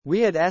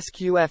We at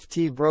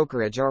SQFT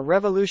Brokerage are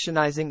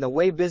revolutionizing the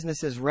way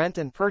businesses rent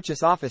and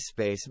purchase office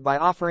space by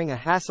offering a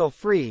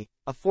hassle-free,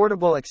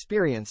 affordable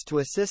experience to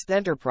assist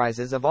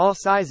enterprises of all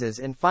sizes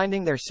in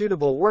finding their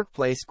suitable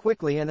workplace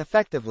quickly and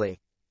effectively.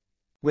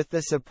 With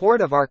the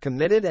support of our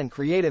committed and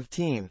creative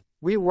team,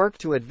 we work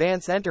to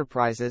advance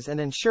enterprises and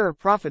ensure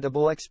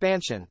profitable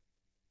expansion.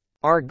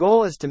 Our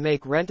goal is to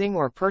make renting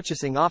or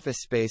purchasing office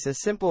space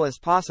as simple as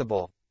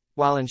possible,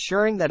 while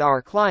ensuring that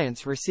our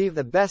clients receive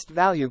the best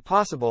value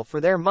possible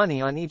for their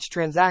money on each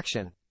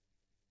transaction.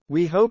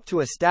 We hope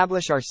to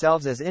establish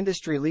ourselves as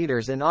industry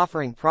leaders in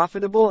offering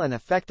profitable and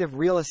effective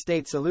real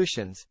estate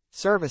solutions,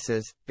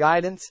 services,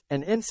 guidance,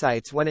 and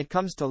insights when it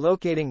comes to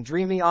locating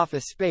dreamy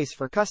office space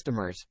for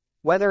customers,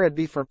 whether it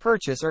be for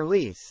purchase or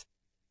lease.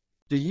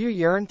 Do you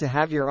yearn to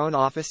have your own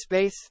office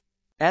space?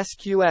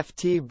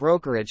 SQFT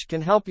Brokerage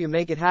can help you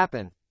make it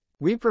happen.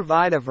 We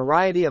provide a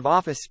variety of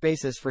office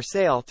spaces for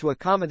sale to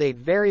accommodate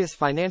various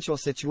financial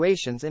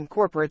situations and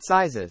corporate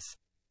sizes.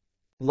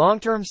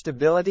 Long-term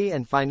stability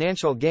and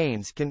financial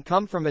gains can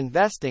come from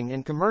investing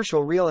in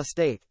commercial real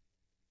estate.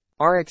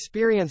 Our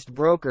experienced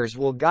brokers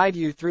will guide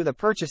you through the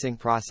purchasing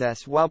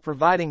process while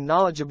providing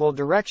knowledgeable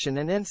direction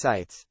and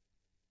insights.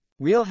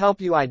 We'll help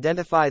you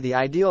identify the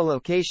ideal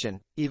location,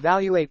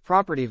 evaluate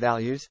property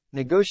values,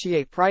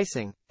 negotiate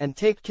pricing, and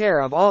take care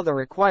of all the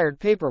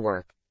required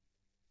paperwork.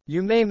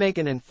 You may make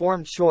an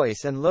informed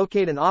choice and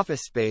locate an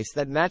office space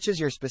that matches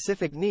your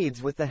specific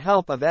needs with the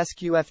help of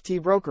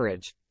SQFT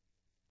Brokerage.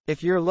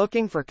 If you're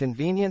looking for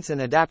convenience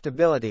and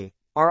adaptability,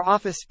 our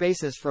office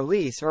spaces for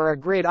lease are a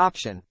great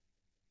option.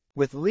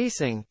 With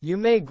leasing, you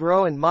may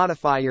grow and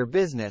modify your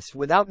business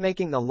without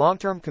making the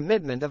long-term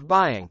commitment of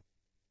buying.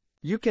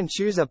 You can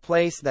choose a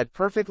place that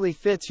perfectly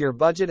fits your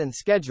budget and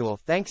schedule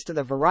thanks to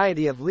the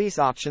variety of lease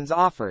options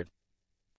offered.